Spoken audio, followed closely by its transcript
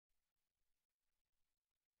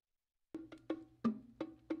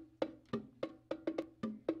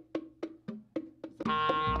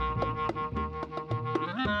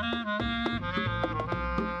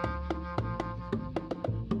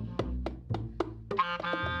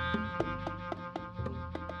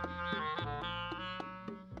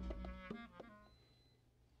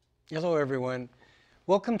Hello, everyone.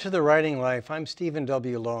 Welcome to The Writing Life. I'm Stephen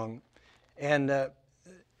W. Long. And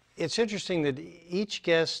it's interesting that each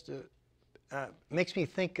guest makes me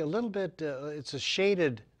think a little bit, it's a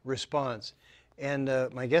shaded response. And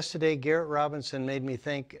my guest today, Garrett Robinson, made me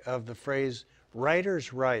think of the phrase,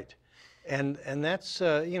 writers write. And that's,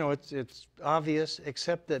 it's obvious,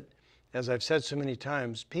 except that, as I've said so many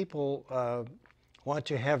times, people want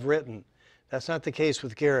to have written. That's not the case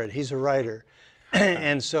with Garrett. He's a writer.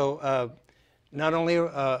 And so not only an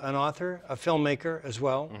author, a filmmaker as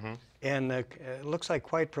well, and it looks like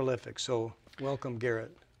quite prolific. So welcome,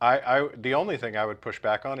 Garrett. The only thing I would push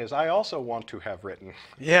back on is I also want to have written.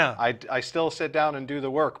 Yeah. I still sit down and do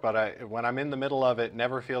the work, but when I'm in the middle of it,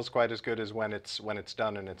 never feels quite as good as when it's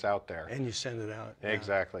done and it's out there. And you send it out.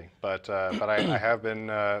 Exactly. But I have been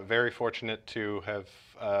very fortunate to have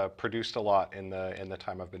produced a lot in the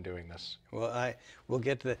time I've been doing this. Well, we'll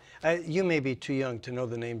get to that. You may be too young to know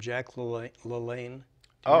the name Jack LaLanne.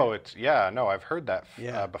 Oh, no, I've heard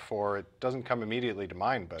that before. It doesn't come immediately to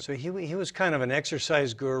mind, but. So he was kind of an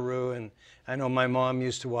exercise guru, and I know my mom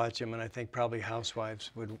used to watch him, and I think probably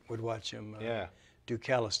housewives would watch him do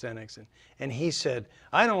calisthenics. And he said,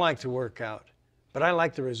 I don't like to work out, but I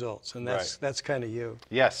like the results, and that's kind of you.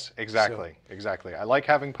 Yes, exactly, exactly. I like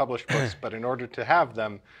having published books, but in order to have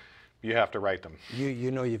them, you have to write them.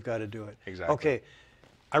 You know you've got to do it. Exactly. Okay,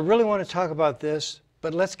 I really want to talk about this,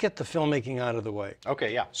 but let's get the filmmaking out of the way.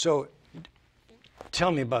 Okay, yeah. So tell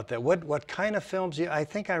me about that. What kind of films? I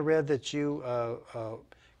think I read that you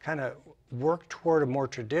kind of worked toward a more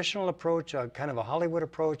traditional approach, kind of a Hollywood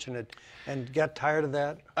approach, and got tired of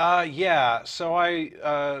that? Yeah, so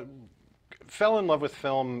I fell in love with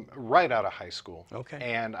film right out of high school. Okay.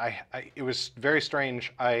 And it was very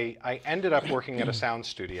strange. I ended up working at a sound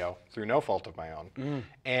studio through no fault of my own.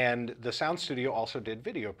 And the sound studio also did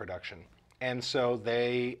video production. And so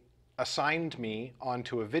they assigned me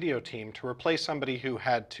onto a video team to replace somebody who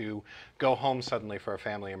had to go home suddenly for a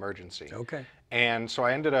family emergency. Okay. And so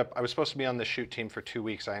I was supposed to be on the shoot team for 2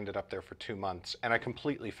 weeks. I ended up there for 2 months, and I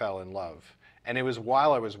completely fell in love. And it was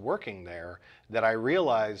while I was working there that I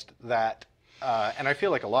realized that, and I feel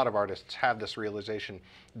like a lot of artists have this realization,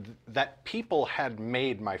 that people had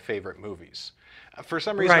made my favorite movies. For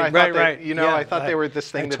some reason, I thought they were this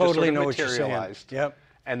thing that totally just sort of know what you're saying. materialized. Yep.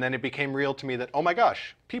 And then it became real to me that, oh my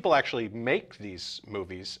gosh, people actually make these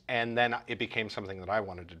movies, and then it became something that I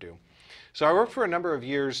wanted to do. So I worked for a number of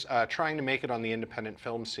years trying to make it on the independent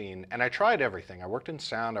film scene, and I tried everything. I worked in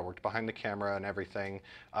sound, I worked behind the camera and everything.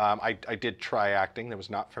 I did try acting. That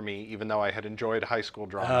was not for me, even though I had enjoyed high school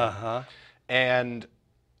drama. And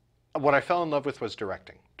what I fell in love with was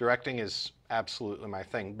directing. Directing is absolutely my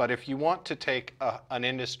thing. But if you want to take an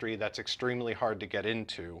industry that's extremely hard to get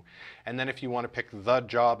into, and then if you want to pick the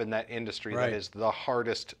job in that industry that is the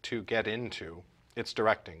hardest to get into, it's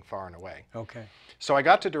directing far and away. Okay. So I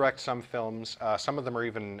got to direct some films. Some of them are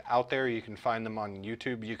even out there. You can find them on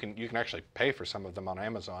YouTube. You can actually pay for some of them on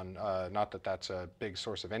Amazon. Not that that's a big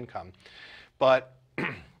source of income. But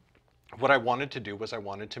what I wanted to do was I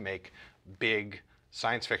wanted to make big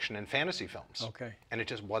science fiction and fantasy films. Okay. And it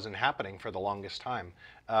just wasn't happening for the longest time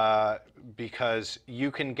because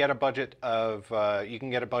you can get a budget of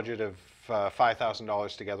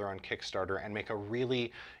 $5,000 together on Kickstarter and make a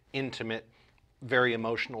really intimate, very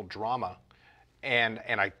emotional drama. And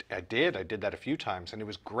I did that a few times, and it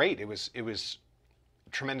was great. It was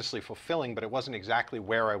tremendously fulfilling, but it wasn't exactly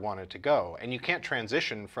where I wanted to go. And you can't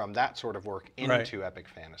transition from that sort of work into epic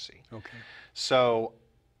fantasy. Okay. So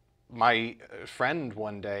my friend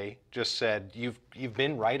one day just said, you've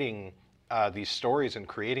been writing these stories and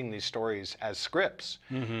creating these stories as scripts.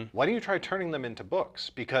 Why don't you try turning them into books?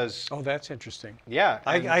 Because that's interesting. Yeah.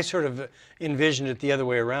 I sort of envisioned it the other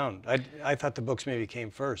way around. I thought the books maybe came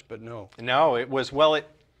first, but no. No, it was,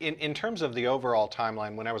 in terms of the overall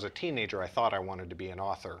timeline, when I was a teenager, I thought I wanted to be an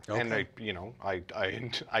author. Okay. And I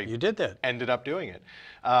You did that. ended up doing it.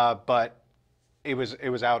 But it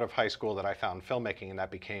was out of high school that I found filmmaking, and that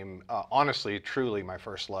became, honestly, truly my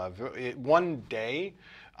first love. One day,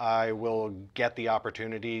 I will get the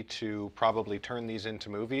opportunity to probably turn these into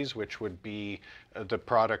movies, which would be the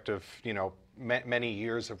product of, many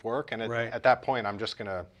years of work. And at that point, I'm just going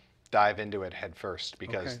to dive into it head first,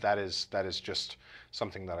 because that is just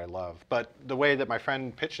something that I love. But the way that my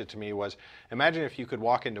friend pitched it to me was, imagine if you could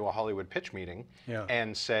walk into a Hollywood pitch meeting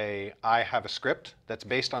and say, I have a script that's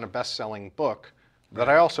based on a best-selling book that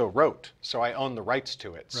I also wrote, so I own the rights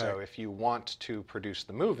to it. So if you want to produce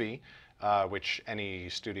the movie, which any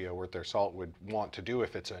studio worth their salt would want to do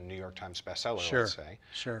if it's a New York Times bestseller, let's say.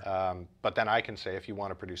 Sure. But then I can say, if you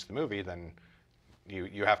want to produce the movie, then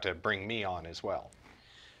you have to bring me on as well.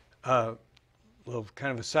 Little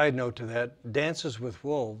kind of a side note to that, Dances with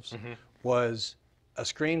Wolves was a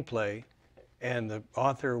screenplay, and the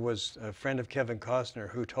author was a friend of Kevin Costner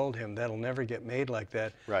who told him that'll never get made like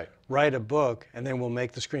that. Right. Write a book, and then we'll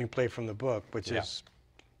make the screenplay from the book, which Yeah. is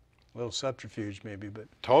a little subterfuge maybe, but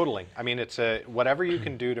Totally. I mean, it's whatever you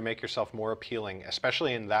can do to make yourself more appealing,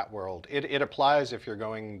 especially in that world. It applies if you're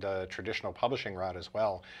going the traditional publishing route as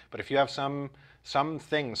well. But if you have some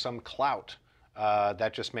clout,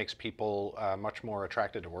 that just makes people much more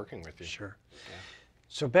attracted to working with you. sure.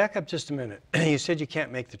 So back up just a minute. You said you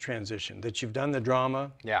can't make the transition, that you've done the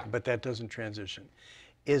drama, Yeah. but that doesn't transition.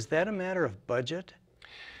 Is that a matter of budget?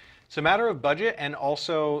 It's a matter of budget, and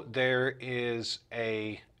also there is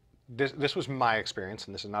this was my experience,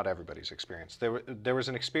 and this is not everybody's experience. There was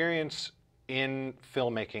an experience in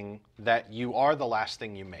filmmaking that you are the last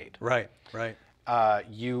thing you made. Right, right.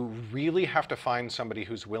 You really have to find somebody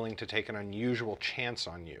who's willing to take an unusual chance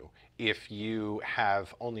on you if you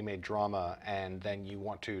have only made drama and then you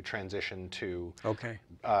want to transition to Okay.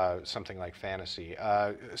 something like fantasy.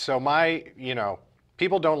 So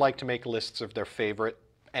people don't like to make lists of their favorite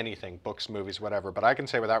anything, books, movies, whatever, but I can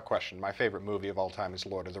say without question, my favorite movie of all time is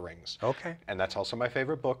Lord of the Rings. Okay. And that's also my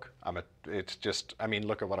favorite book. It's just, I mean,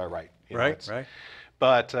 look at what I write. Right, right.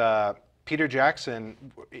 But Peter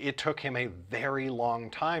Jackson, it took him a very long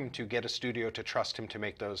time to get a studio to trust him to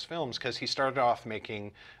make those films, because he started off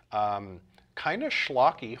making kind of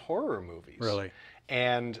schlocky horror movies. Really?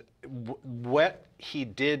 And what he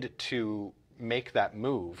did to make that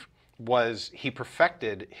move was he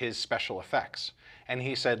perfected his special effects. And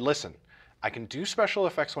he said, listen, I can do special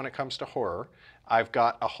effects when it comes to horror. I've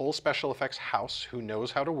got a whole special effects house who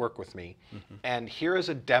knows how to work with me. And here is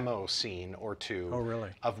a demo scene or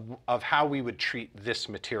two of how we would treat this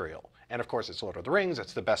material. And of course, it's Lord of the Rings.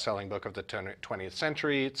 It's the best-selling book of the 20th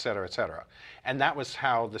century, et cetera, et cetera. And that was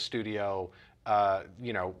how the studio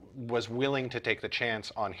was willing to take the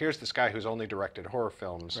chance on, here's this guy who's only directed horror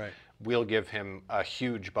films. Right. We'll give him a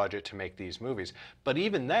huge budget to make these movies. But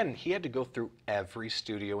even then, he had to go through every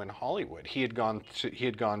studio in Hollywood. He had gone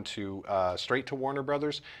to straight to Warner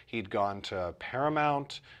Brothers. He'd gone to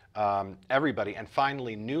Paramount, everybody, and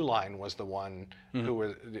finally New Line was the one who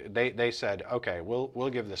was. They said, okay, we'll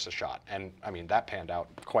give this a shot, and I mean that panned out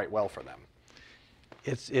quite well for them.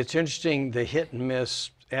 It's interesting, the hit and miss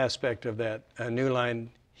aspect of that. New Line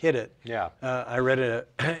hit it. Yeah. I read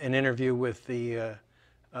an interview with the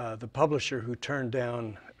publisher who turned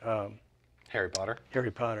down Harry Potter.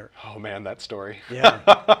 Harry Potter. Oh man, that story.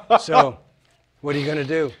 Yeah. So, what are you going to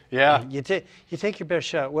do? Yeah. You take your best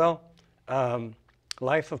shot. Well,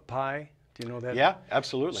 Life of Pi. Do you know that? Yeah,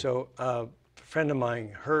 absolutely. So, a friend of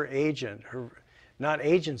mine, her agent, not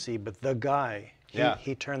agency, but the guy.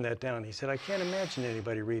 He turned that down. He said, I can't imagine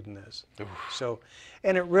anybody reading this. Oof. So,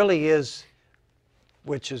 and it really is,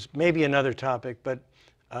 which is maybe another topic, but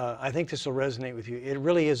I think this will resonate with you. It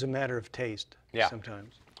really is a matter of taste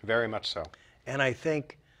sometimes. Very much so. And I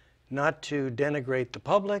think, not to denigrate the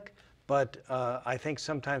public, but I think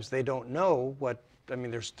sometimes they don't know what, I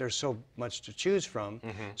mean, there's so much to choose from.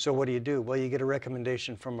 So what do? Well, you get a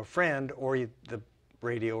recommendation from a friend or the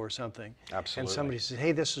radio or something. Absolutely. And somebody says,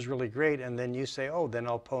 hey, this is really great. And then you say, oh, then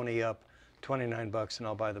I'll pony up $29 and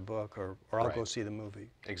I'll buy the book, or I'll go see the movie.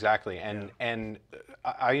 Exactly. And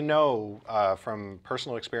I know from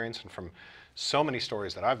personal experience and from so many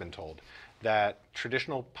stories that I've been told that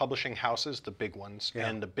traditional publishing houses, the big ones,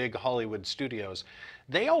 and the big Hollywood studios,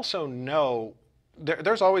 they also know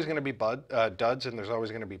there's always going to be duds and there's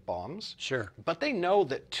always going to be bombs. Sure. But they know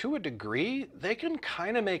that to a degree, they can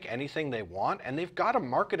kind of make anything they want, and they've got a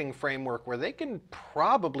marketing framework where they can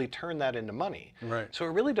probably turn that into money. Right. So it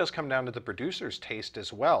really does come down to the producer's taste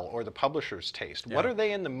as well, or the publisher's taste. What are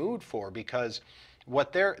they in the mood for? Because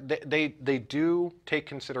what they do take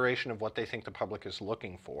consideration of what they think the public is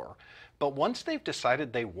looking for. But once they've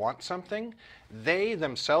decided they want something, they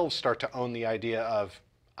themselves start to own the idea of,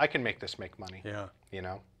 I can make this make money. Yeah. You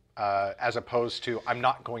know, as opposed to, I'm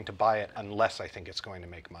not going to buy it unless I think it's going to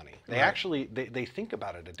make money. They actually, they think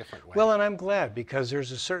about it a different way. Well, and I'm glad, because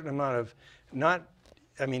there's a certain amount of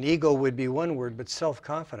ego would be one word, but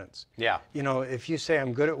self-confidence. Yeah. You know, if you say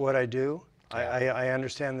I'm good at what I do, I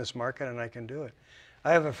understand this market and I can do it.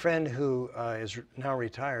 I have a friend who is now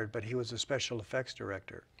retired, but he was a special effects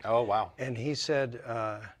director. Oh, wow. And he said,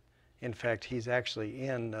 in fact, he's actually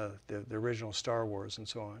in the original Star Wars and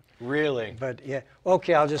so on. Really? But yeah,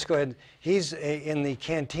 okay, I'll just go ahead. He's in the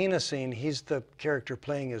cantina scene, he's the character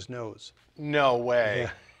playing his nose. No way.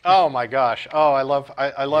 Yeah. Oh my gosh. Oh, I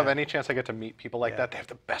love any chance I get to meet people like that. They have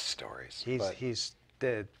the best stories. He's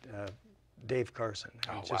dead, Dave Carson.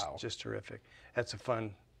 Oh, wow. Just terrific. That's a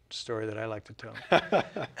fun story that I like to tell.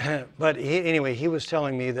 But anyway, he was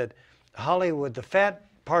telling me that Hollywood, the fat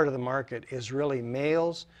part of the market is really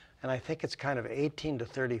males, and I think it's kind of 18 to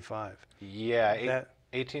 35. Yeah, That-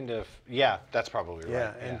 18 to, yeah, that's probably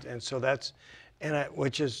right. Yeah, and so that's,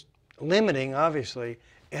 which is limiting, obviously,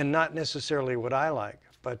 and not necessarily what I like,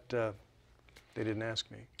 but they didn't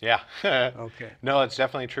ask me. Yeah. Okay. No, it's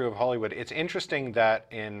definitely true of Hollywood. It's interesting that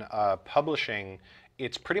in publishing,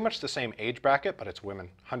 it's pretty much the same age bracket, but it's women.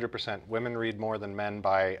 100%. Women read more than men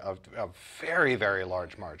by a very, very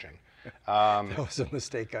large margin. That was a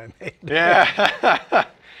mistake I made. Yeah.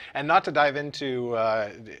 And not to dive into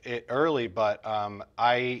it early, but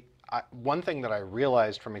one thing that I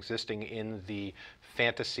realized from existing in the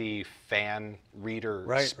fantasy fan reader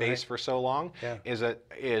space for so long is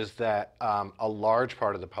that a large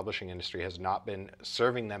part of the publishing industry has not been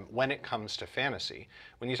serving them when it comes to fantasy.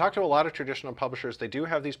 When you talk to a lot of traditional publishers, they do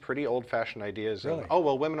have these pretty old-fashioned ideas of, oh,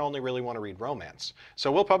 well, women only really want to read romance,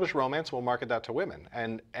 so we'll publish romance, we'll market that to women,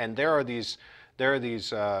 and there are these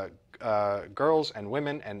girls and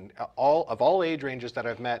women and all age ranges that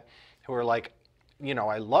I've met who are like, you know,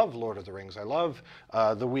 I love Lord of the Rings, I love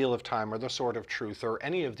The Wheel of Time or The Sword of Truth or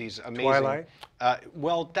any of these amazing. Twilight?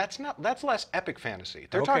 Well, that's less epic fantasy.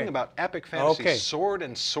 They're talking about epic fantasy, sword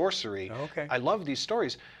and sorcery. I love these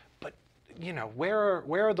stories, but you know, where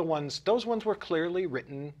are the ones? Those ones were clearly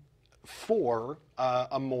written for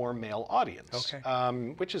a more male audience,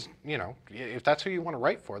 which is, you know, if that's who you want to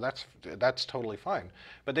write for, that's totally fine.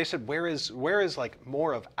 But they said, where is like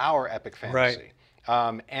more of our epic fantasy?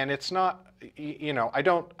 And it's not, you know, I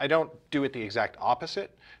don't do it the exact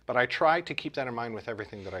opposite, but I try to keep that in mind with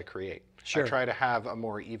everything that I create. I try to have a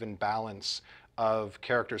more even balance of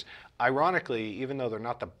characters. Ironically, even though they're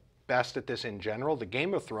not the best at this in general, the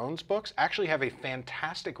Game of Thrones books actually have a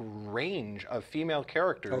fantastic range of female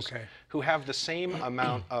characters who have the same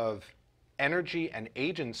amount of energy and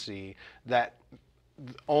agency that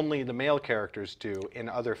only the male characters do in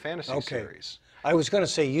other fantasy series. I was going to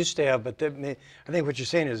say used to have, but I think what you're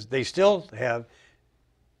saying is they still have.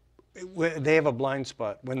 They have a blind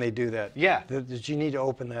spot when they do that. Yeah. That you need to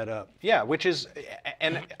open that up. Yeah, which is,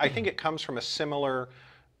 and I think it comes from a similar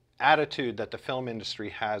attitude that the film industry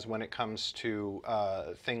has when it comes to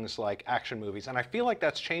things like action movies, and I feel like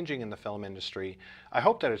that's changing in the film industry. I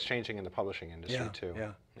hope that it's changing in the publishing industry too.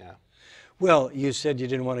 Yeah. Well, you said you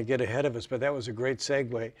didn't want to get ahead of us, but that was a great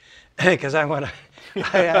segue, because I want to.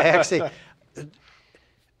 I actually.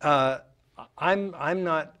 I'm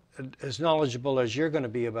not as knowledgeable as you're going to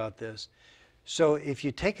be about this. So if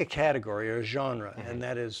you take a category or a genre, and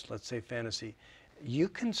that is, let's say, fantasy, you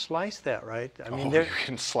can slice that, right? I mean, you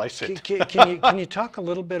can slice it. Can you talk a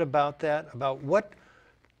little bit about that? About what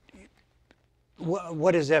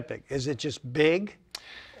is epic? Is it just big?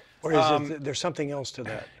 Or is there's something else to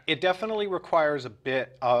that? It definitely requires a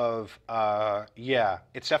bit of,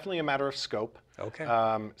 it's definitely a matter of scope.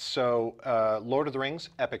 So Lord of the Rings,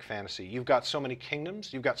 epic fantasy. You've got so many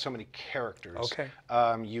kingdoms, you've got so many characters.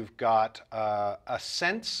 You've got a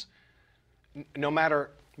sense, no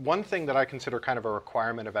matter, one thing that I consider kind of a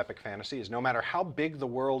requirement of epic fantasy is no matter how big the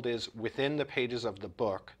world is within the pages of the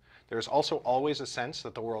book, there's also always a sense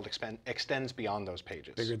that the world extends beyond those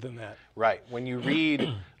pages. Bigger than that. Right. When you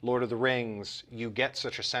read Lord of the Rings, you get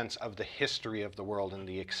such a sense of the history of the world and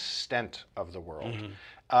the extent of the world.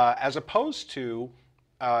 As opposed to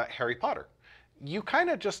Harry Potter. You kind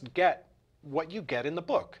of just get what you get in the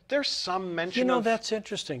book. There's some mention of... that's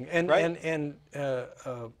interesting. And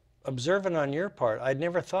observant on your part, I'd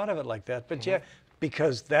never thought of it like that. But yeah,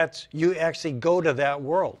 because you actually go to that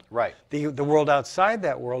world. Right. The world outside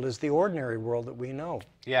that world is the ordinary world that we know.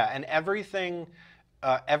 Yeah, and everything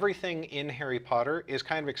in Harry Potter is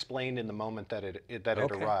kind of explained in the moment that it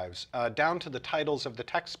arrives, down to the titles of the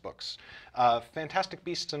textbooks, Fantastic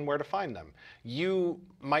Beasts and Where to Find Them. You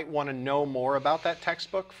might want to know more about that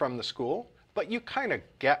textbook from the school, but you kind of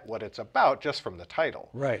get what it's about just from the title.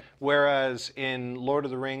 Right. Whereas in Lord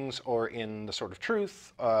of the Rings or in The Sword of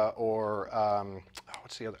Truth or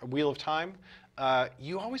what's the other, Wheel of Time,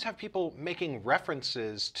 you always have people making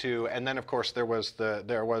references to, and then of course there was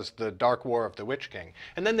the Dark War of the Witch King,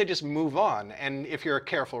 and then they just move on. And if you're a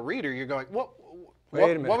careful reader, you're going, what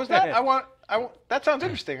was that? I want. That sounds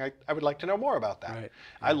interesting. I would like to know more about that. Right.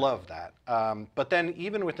 I love that. But then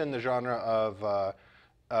even within the genre of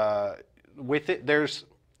with it, there's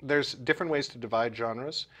different ways to divide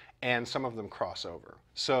genres, and some of them cross over.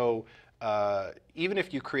 So even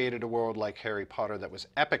if you created a world like Harry Potter that was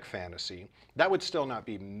epic fantasy, that would still not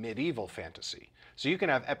be medieval fantasy. So you can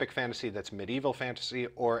have epic fantasy that's medieval fantasy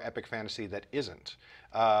or epic fantasy that isn't.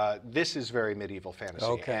 This is very medieval fantasy,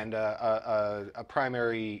 Okay. and a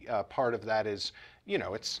primary part of that is, you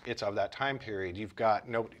know, it's of that time period. You've got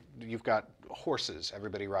horses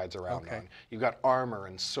everybody rides around Okay. on. You've got armor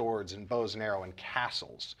and swords and bows and arrow and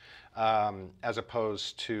castles, as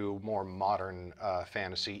opposed to more modern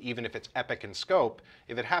fantasy. Even if it's epic in scope,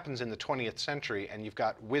 if it happens in the 20th century and you've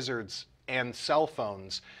got wizards and cell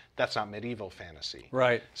phones, that's not medieval fantasy.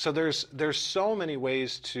 Right. So there's so many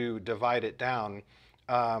ways to divide it down.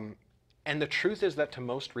 And the truth is that to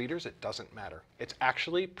most readers, it doesn't matter. It's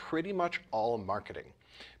actually pretty much all marketing,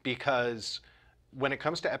 because when it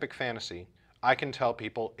comes to epic fantasy, I can tell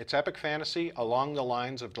people it's epic fantasy along the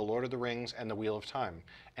lines of The Lord of the Rings and The Wheel of Time.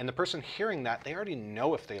 And the person hearing that, they already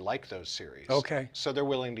know if they like those series. Okay. So they're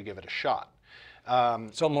willing to give it a shot.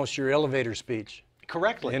 It's almost your elevator speech.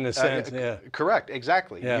 Correctly. In a sense, yeah. Correct,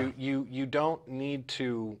 exactly. Yeah. You don't need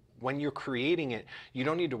to, when you're creating it, you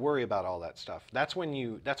don't need to worry about all that stuff. That's when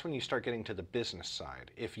you start getting to the business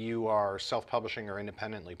side. If you are self-publishing or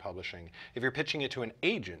independently publishing, if you're pitching it to an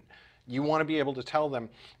agent, you want to be able to tell them,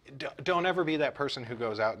 don't ever be that person who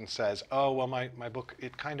goes out and says, oh, well, my book,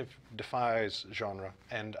 it kind of defies genre,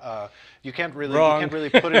 and you can't really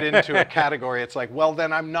put it into a category. It's like, well,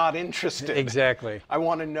 then I'm not interested. Exactly. I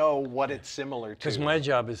want to know what it's similar to. Because my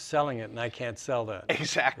job is selling it, and I can't sell that.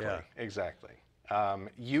 Exactly, Yeah. exactly.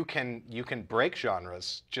 You can break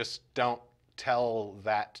genres, just don't tell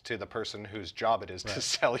that to the person whose job it is to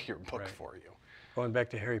sell your book for you. Going back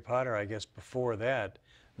to Harry Potter, I guess before that,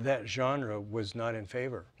 that genre was not in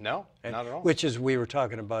favor. No, not at all. Which is, we were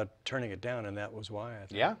talking about turning it down, and that was why, I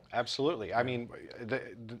think. Yeah, absolutely. I mean,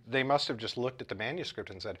 they must have just looked at the manuscript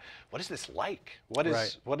and said, "What is this like? What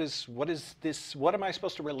is this? What am I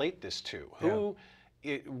supposed to relate this to?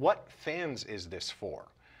 What fans is this for?"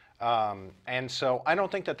 And so I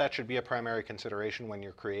don't think that should be a primary consideration when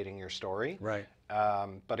you're creating your story. Right.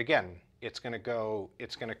 But again, it's going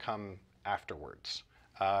to come afterwards.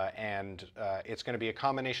 And it's going to be a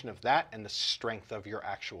combination of that and the strength of your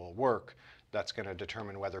actual work that's going to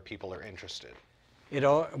determine whether people are interested.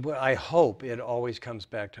 I hope it always comes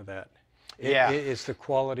back to that. It's the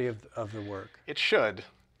quality of the work. It should.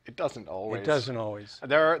 It doesn't always. It doesn't always.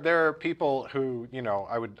 There are people who, you know,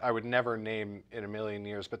 I would never name in a million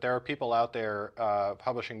years, but there are people out there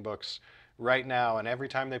publishing books right now, and every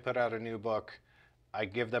time they put out a new book, I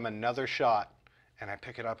give them another shot, and I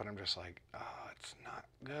pick it up, and I'm just like, oh, it's not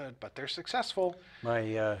good, but they're successful.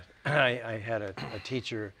 I had a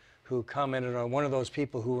teacher who commented on one of those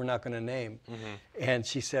people who we're not going to name, and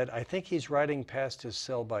she said, I think he's writing past his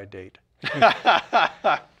sell-by date.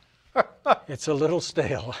 It's a little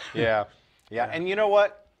stale. Yeah. And you know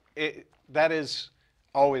what? That is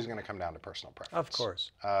always going to come down to personal preference. Of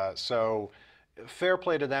course. So fair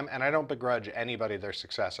play to them, and I don't begrudge anybody their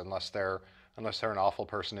success unless they're an awful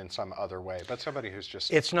person in some other way. But somebody who's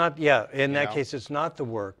just... It's not, in that case, it's not the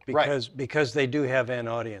work, because they do have an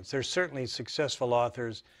audience. There's certainly successful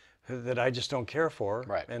authors that I just don't care for,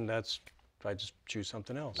 and I just choose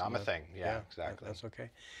something else. Not my thing, yeah, exactly. That's okay.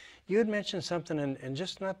 You had mentioned something, and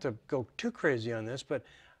just not to go too crazy on this, but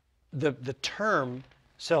the term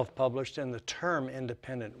self-published and the term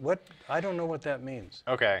independent, I don't know what that means.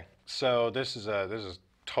 Okay, so this is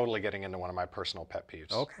totally getting into one of my personal pet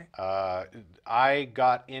peeves. Okay. I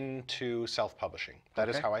got into self-publishing. That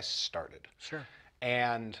is how I started. Sure.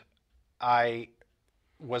 And I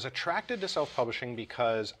was attracted to self-publishing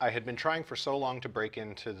because I had been trying for so long to break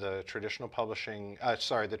into the traditional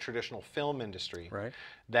the traditional film industry,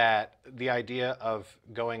 that the idea of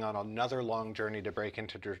going on another long journey to break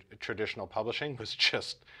into traditional publishing was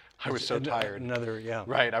just, I was so tired.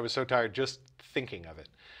 Right, I was so tired just thinking of it.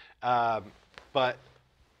 But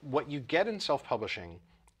what you get in self-publishing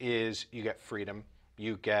is you get freedom,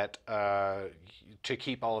 you get to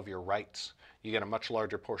keep all of your rights, you get a much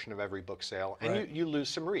larger portion of every book sale, and you lose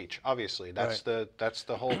some reach, obviously. That's the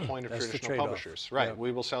whole point of traditional publishers. Right,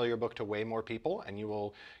 we will sell your book to way more people, and you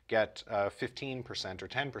will get 15% or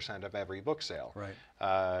 10% of every book sale.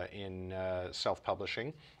 In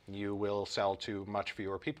self-publishing, you will sell to much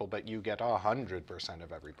fewer people, but you get 100%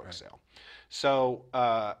 of every book sale. So,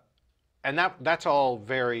 and that's all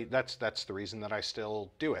that's the reason that I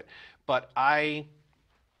still do it. But I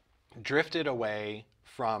drifted away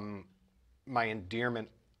from my endearment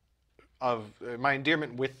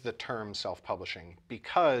with the term self-publishing,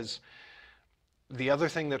 because the other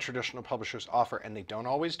thing that traditional publishers offer, and they don't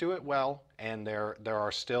always do it well, and there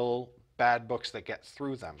are still bad books that get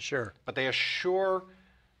through them. Sure. But they assure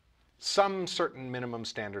some certain minimum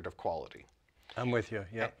standard of quality. I'm with you,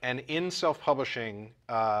 yeah. And in self-publishing,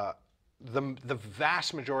 the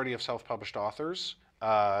vast majority of self-published authors,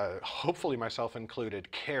 hopefully myself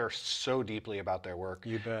included, care so deeply about their work.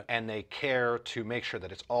 You bet. And they care to make sure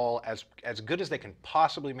that it's all as good as they can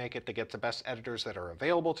possibly make it. They get the best editors that are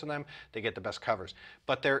available to them. They get the best covers.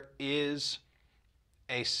 But there is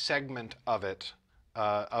a segment of it,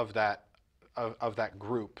 of that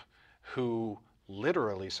group, who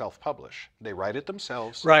literally self-publish. They write it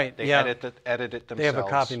themselves. Right. They yeah. edit it themselves. They have a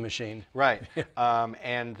copy machine. Right.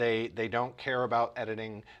 And they don't care about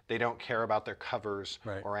editing. They don't care about their covers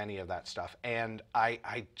Right. or any of that stuff. And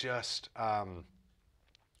I just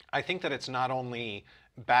I think that it's not only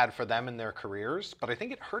bad for them in their careers, but I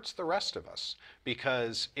think it hurts the rest of us,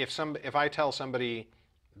 because if I tell somebody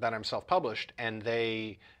that I'm self-published and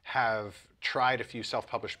they have tried a few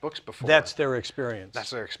self-published books before, That's their experience. that's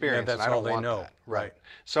their experience. Yeah, that's and I all don't they want know. that. Right.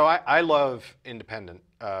 So I love independent.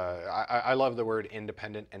 I love the word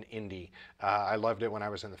independent and indie. I loved it when I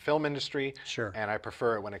was in the film industry. Sure. And I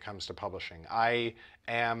prefer it when it comes to publishing. I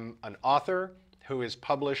am an author who is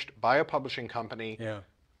published by a publishing company Yeah.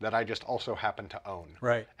 that I just also happen to own.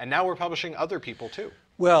 Right. And now we're publishing other people too.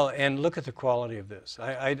 Well, and look at the quality of this.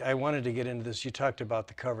 I wanted to get into this. You talked about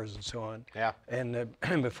the covers and so on. Yeah. And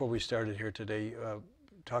before we started here today,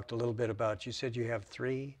 talked a little bit about, you said you have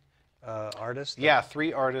 3 artists? Yeah,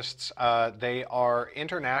 3 artists. They are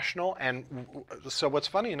international, and so what's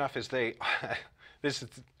funny enough is they, this is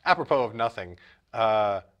apropos of nothing,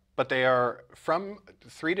 but they are from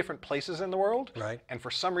 3 different places in the world, Right. and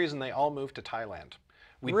for some reason they all moved to Thailand.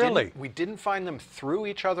 Really? We didn't find them through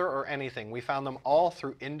each other or anything. We found them all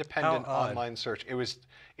through independent How odd. online search.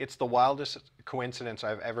 It's the wildest coincidence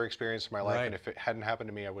I've ever experienced in my life, Right. and if it hadn't happened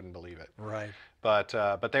to me, I wouldn't believe it. Right. But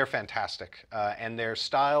they're fantastic, and their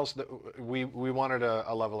styles. We wanted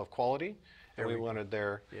a level of quality, and we wanted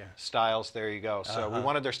their styles. There you go. So we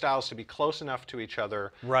wanted their styles to be close enough to each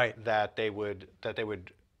other, Right. that they would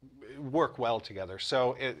work well together.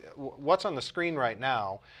 So what's on the screen right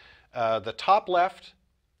now? The top left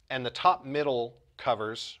and the top middle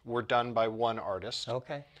covers were done by one artist.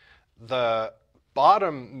 Okay. The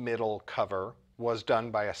bottom middle cover was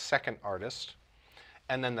done by a second artist.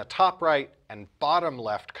 And then the top right and bottom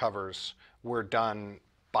left covers were done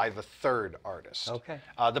by the third artist. Okay.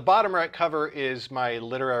 The bottom right cover is my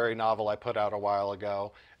literary novel I put out a while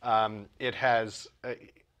ago. It has,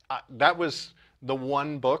 that was the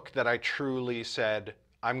one book that I truly said,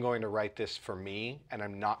 I'm going to write this for me, and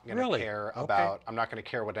I'm not going to Really? care Okay. about, I'm not going to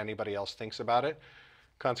care what anybody else thinks about it.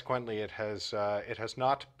 Consequently, it has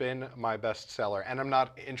not been my bestseller, and I'm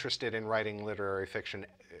not interested in writing literary fiction.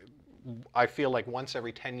 I feel like once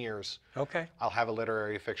every 10 years, Okay. I'll have a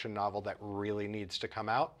literary fiction novel that really needs to come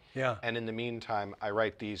out. Yeah. And in the meantime, I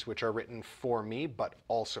write these, which are written for me, but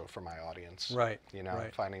also for my audience. Right. You know,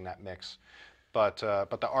 Right. finding that mix. But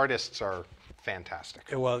the artists are fantastic.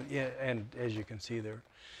 Well, yeah, and as you can see there.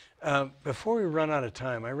 Before we run out of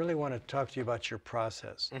time, I really want to talk to you about your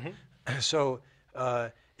process. So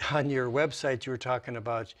on your website, you were talking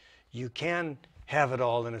about you can have it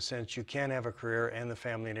all in a sense. You can have a career and the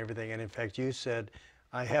family and everything. And in fact, you said,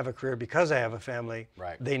 I have a career because I have a family.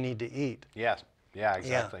 Right. They need to eat. Yes. Yeah,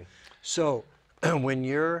 exactly. Yeah. So when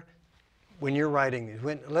you're writing,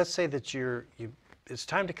 let's say that it's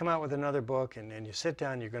time to come out with another book, and you sit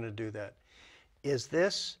down, you're going to do that. Is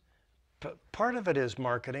this part of it is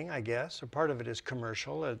marketing, I guess, or part of it is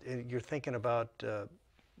commercial. You're thinking about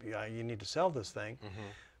you need to sell this thing,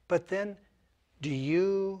 but then do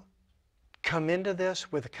you come into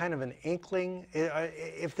this with a kind of an inkling,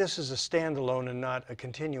 if this is a standalone and not a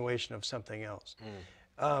continuation of something else?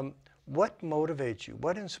 What motivates you?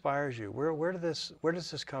 What inspires you? Where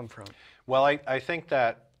does this come from? Well, I think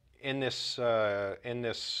that in this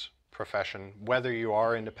profession, whether you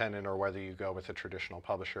are independent or whether you go with a traditional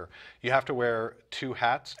publisher, you have to wear 2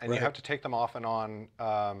 hats, and Right. you have to take them off and on,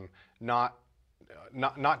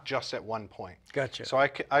 not just at one point. Gotcha. So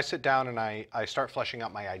I sit down and I start fleshing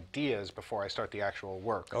out my ideas before I start the actual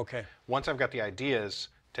work. Okay. Once I've got the ideas,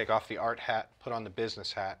 take off the art hat, put on the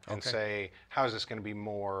business hat, and Okay. say, how is this going to be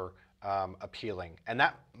more appealing? And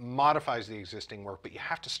that modifies the existing work, but you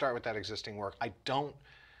have to start with that existing work.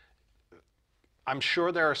 I'm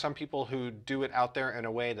sure there are some people who do it out there in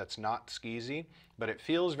a way that's not skeezy, but it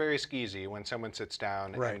feels very skeezy when someone sits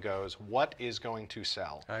down Right. and goes, what is going to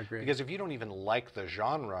sell? I agree. Because if you don't even like the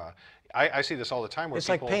genre, I see this all the time where It's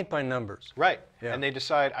people... like paint by numbers. Right. Yeah. And they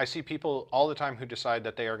decide, I see people all the time who decide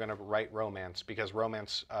that they are going to write romance because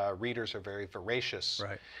romance readers are very voracious.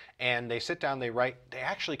 Right. And they sit down, they write, they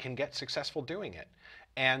actually can get successful doing it.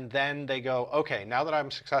 And then they go, okay, now that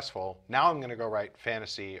I'm successful, now I'm going to go write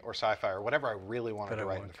fantasy or sci-fi or whatever I really wanted That I to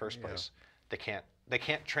write in want the first to, yeah. place. They can't they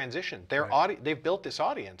can't transition. They've built this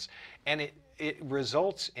audience, and it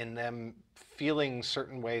results in them feeling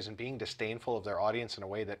certain ways and being disdainful of their audience in a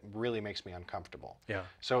way that really makes me uncomfortable. Yeah.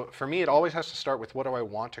 So for me, it always has to start with what do I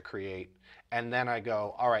want to create, and then I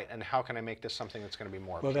go, all right, and how can I make this something that's going to be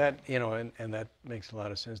more Well, appealing? that, and that makes a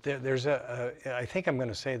lot of sense. There's I think I'm going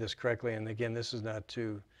to say this correctly, and again, this is not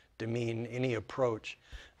to demean any approach,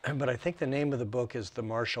 but I think the name of the book is The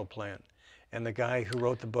Marshall Plan. And the guy who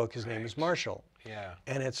wrote the book, his name is Marshall. Yeah.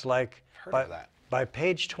 And it's like, I've heard of that. by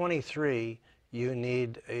page 23, you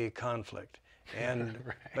need a conflict. And,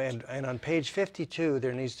 Right. and on page 52,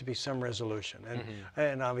 there needs to be some resolution.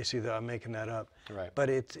 And obviously, I'm making that up. Right. But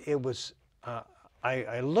it was,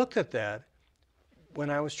 I looked at that when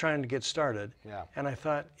I was trying to get started. Yeah. And I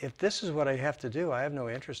thought, if this is what I have to do, I have no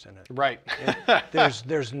interest in it. Right.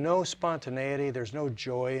 There's no spontaneity, there's no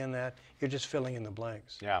joy in that. You're just filling in the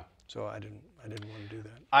blanks. Yeah. So I didn't want to do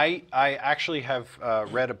that. I actually have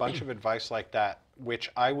read a bunch of advice like that, which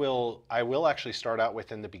I will actually start out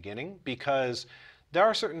with in the beginning, because there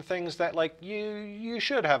are certain things that, like, you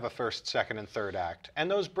should have a first, second, and third act, and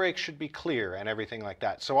those breaks should be clear and everything like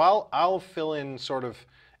that. So I'll fill in sort of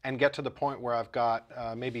and get to the point where I've got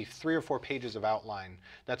maybe 3 or 4 pages of outline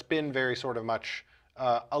that's been very sort of much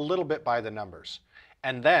a little bit by the numbers,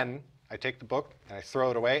 and then I take the book and I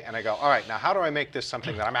throw it away and I go, all right, now how do I make this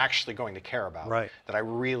something that I'm actually going to care about, Right. that I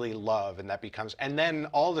really love, and that becomes, and then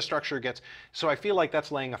all the structure gets, so I feel like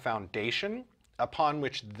that's laying a foundation upon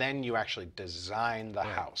which then you actually design the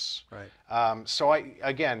house. Right. So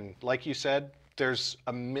again, like you said, there's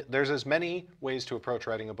as many ways to approach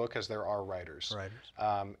writing a book as there are writers.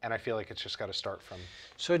 And I feel like it's just got to start from.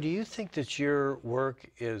 So do you think that your work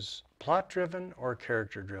is plot-driven or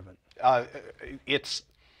character-driven? It's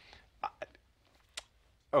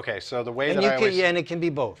okay. So the way And that and it can be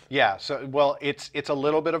both. yeah. So well, it's a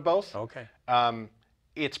little bit of both. Okay.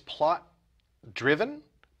 It's plot-driven,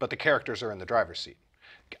 but the characters are in the driver's seat.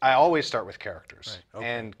 I always start with characters, Right, okay.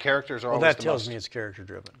 and characters are Well, always that the tells most, me it's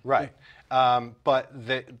character-driven. right. But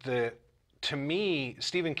to me,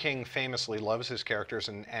 Stephen King famously loves his characters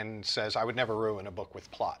and says, "I would never ruin a book with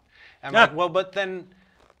plot." And I'm like, well, but then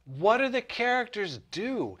what do the characters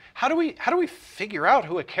do? How do we figure out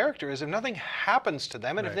who a character is if nothing happens to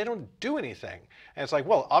them and if Right. they don't do anything? And it's like,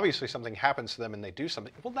 well, obviously something happens to them and they do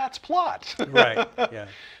something. Well, that's plot. Right. Yeah.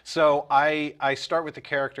 So I start with the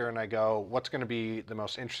character and I go, what's going to be the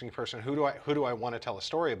most interesting person? Who do I want to tell a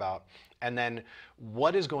story about? And then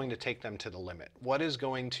what is going to take them to the limit? What is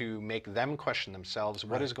going to make them question themselves?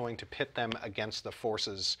 What is going to pit them against the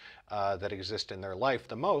forces that exist in their life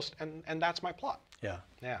the most? And that's my plot. Yeah.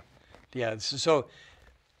 Yeah. Yeah. So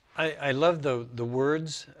I love the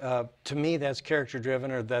words. To me, that's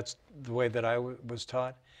character-driven, or that's the way that I was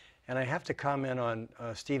taught. And I have to comment on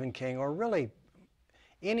Stephen King, or really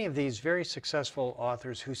any of these very successful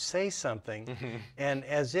authors who say something and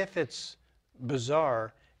as if it's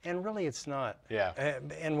bizarre, and really it's not. Yeah.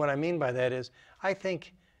 And what I mean by that is, I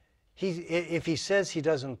think if he says he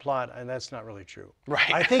doesn't plot, and that's not really true.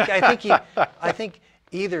 Right. I think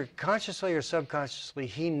either consciously or subconsciously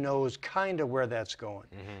he knows kind of where that's going.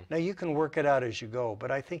 Now you can work it out as you go, but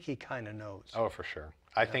I think he kind of knows. Oh, for sure.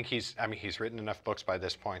 I think he's written enough books by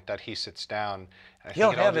this point that he sits down. And I He'll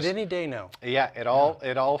think all have it just- any day now. Yeah, it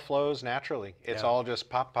all flows naturally. It's Yeah. all just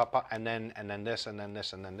pop, pop, pop, and then this, and then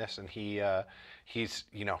this, and then this, and he's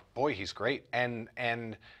boy, he's great. And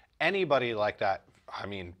anybody like that, I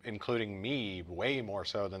mean, including me, way more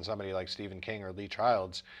so than somebody like Stephen King or Lee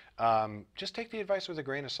Childs, just take the advice with a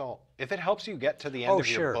grain of salt. If it helps you get to the end of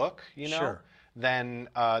your book, Sure. then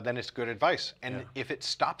it's good advice. And if it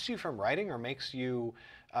stops you from writing or makes you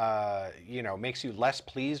makes you less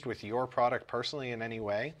pleased with your product personally in any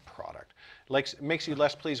way, makes you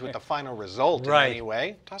less pleased with the final result in any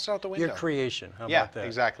way, toss it out the window. Your creation. How Yeah, about that?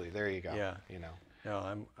 exactly. There you go. Yeah.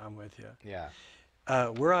 No, I'm with you. Yeah.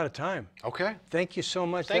 We're out of time. Okay. Thank you so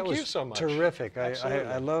much. Thank that was you so much. Terrific. Absolutely.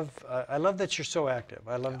 I love that you're so active.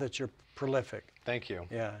 I love that you're prolific. Thank you.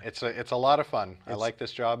 Yeah. It's a lot of fun. I like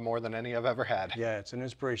this job more than any I've ever had. Yeah, it's an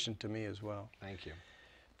inspiration to me as well. Thank you.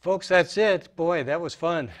 Folks, that's it. Boy, that was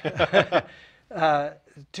fun.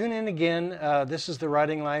 Tune in again. This is The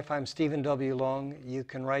Writing Life. I'm Stephen W. Long. You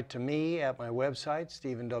can write to me at my website,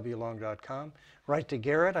 stephenwlong.com. Write to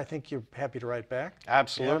Garrett. I think you're happy to write back.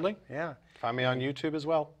 Absolutely. Yeah. Find me on YouTube as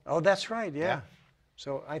well. Oh, that's right. Yeah. Yeah.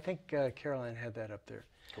 So I think Caroline had that up there.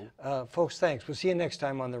 Cool. Folks, thanks. We'll see you next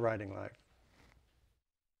time on The Writing Life.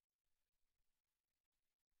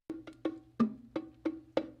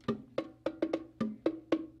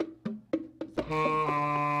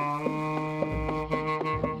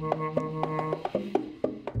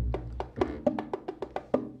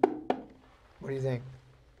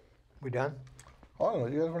 done? I don't know,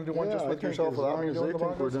 you guys want to do one Yeah, just I with think yourself as without long me as doing they the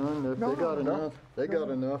think we're bongos? done, if No, they got no. enough, they got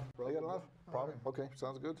enough. They got enough? Probably, okay,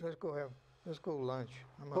 sounds good. Let's go to lunch.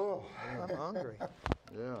 Oh. I'm hungry.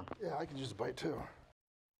 Yeah. Yeah, I can just bite too.